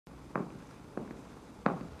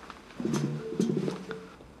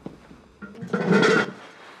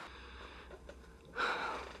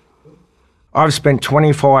I've spent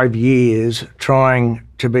 25 years trying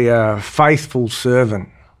to be a faithful servant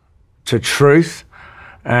to truth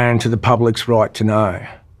and to the public's right to know.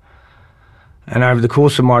 And over the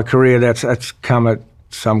course of my career, that's come at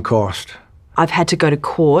some cost. I've had to go to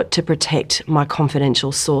court to protect my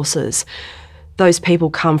confidential sources. Those people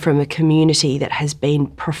come from a community that has been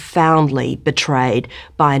profoundly betrayed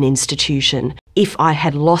by an institution. If I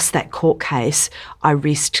had lost that court case, I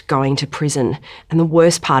risked going to prison. And the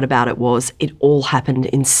worst part about it was it all happened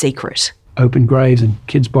in secret. Open graves and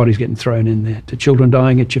kids' bodies getting thrown in there, to children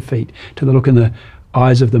dying at your feet, to the look in the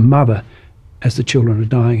eyes of the mother as the children are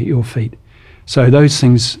dying at your feet. So those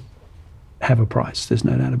things have a price, there's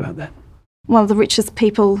no doubt about that. One of the richest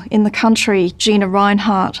people in the country, Gina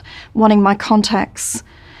Reinhardt, wanting my contacts,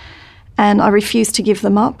 and I refused to give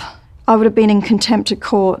them up. I would have been in contempt of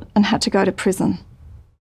court and had to go to prison.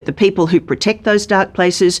 The people who protect those dark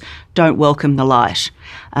places don't welcome the light.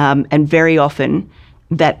 And very often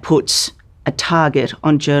that puts a target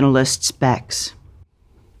on journalists' backs.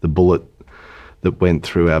 The bullet that went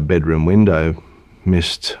through our bedroom window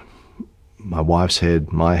missed my wife's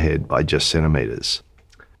head, my head, by just centimetres.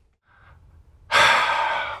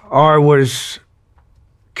 I was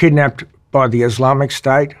kidnapped by the Islamic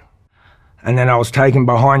State, and then I was taken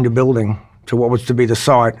behind a building to what was to be the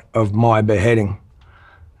site of my beheading.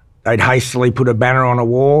 They'd hastily put a banner on a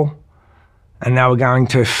wall, and they were going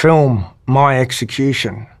to film my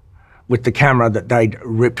execution with the camera that they'd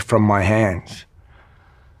ripped from my hands.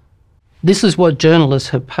 This is what journalists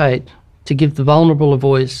have paid, to give the vulnerable a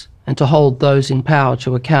voice and to hold those in power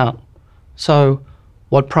to account. So,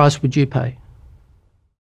 what price would you pay?